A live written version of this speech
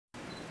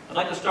I'd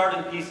like to start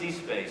in PC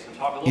space and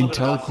talk a little bit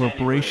Intel about Sandy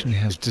Corporation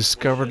Bridge. has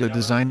discovered a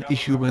design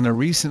issue in a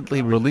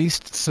recently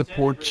released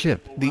support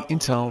chip, the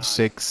Intel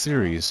 6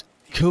 series,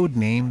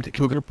 codenamed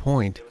Cougar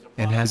Point,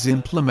 and has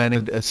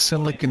implemented a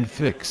silicon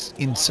fix.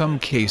 In some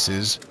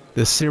cases,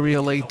 the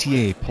serial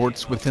ATA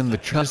ports within the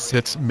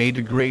chipsets may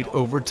degrade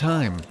over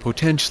time,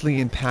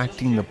 potentially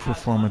impacting the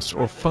performance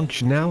or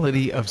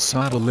functionality of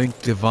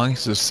SATA-linked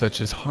devices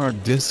such as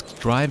hard disk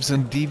drives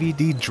and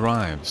DVD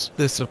drives.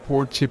 The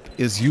support chip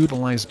is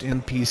utilized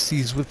in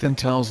PCs with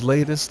Intel's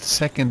latest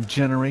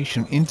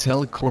second-generation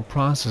Intel Core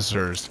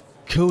processors,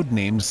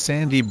 codenamed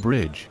Sandy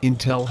Bridge.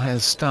 Intel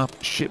has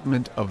stopped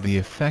shipment of the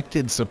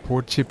affected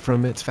support chip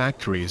from its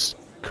factories,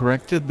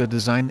 corrected the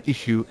design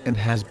issue, and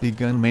has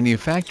begun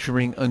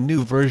manufacturing a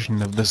new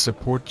version of the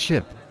support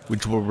chip,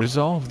 which will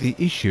resolve the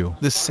issue.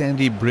 The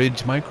Sandy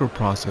Bridge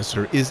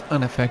microprocessor is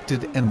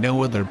unaffected and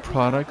no other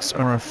products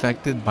are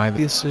affected by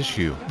this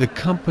issue. The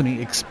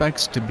company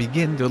expects to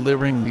begin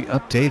delivering the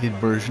updated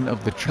version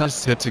of the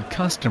chipset to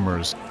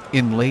customers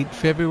in late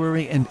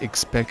February and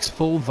expects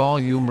full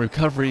volume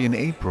recovery in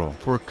April.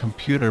 For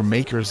computer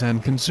makers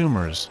and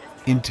consumers,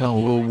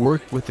 Intel will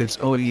work with its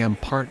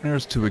OEM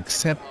partners to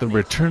accept the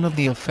return of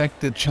the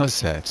affected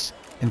chipsets,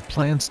 and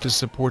plans to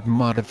support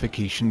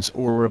modifications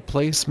or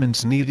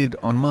replacements needed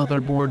on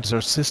motherboards or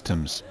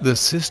systems. The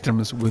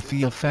systems with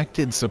the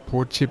affected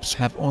support chips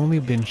have only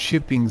been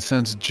shipping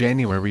since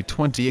January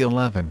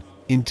 2011.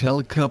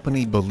 Intel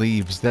company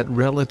believes that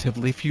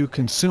relatively few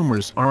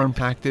consumers are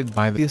impacted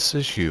by this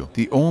issue.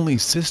 The only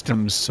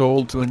systems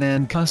sold to an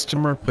end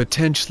customer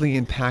potentially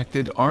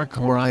impacted are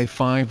Core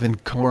i5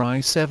 and Core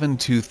i7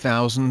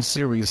 2000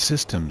 series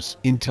systems.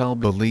 Intel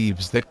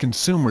believes that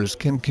consumers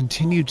can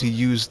continue to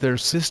use their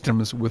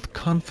systems with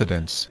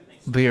confidence.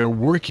 They are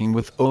working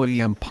with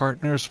OEM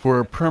partners for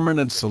a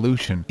permanent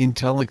solution.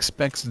 Intel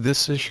expects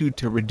this issue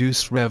to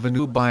reduce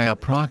revenue by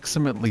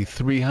approximately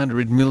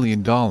 $300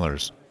 million.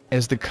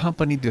 As the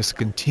company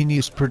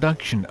discontinues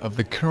production of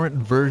the current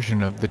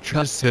version of the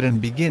chipset and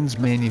begins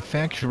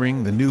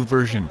manufacturing the new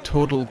version.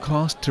 Total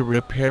cost to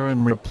repair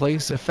and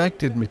replace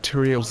affected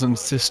materials and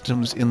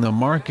systems in the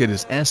market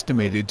is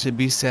estimated to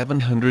be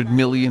 $700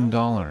 million.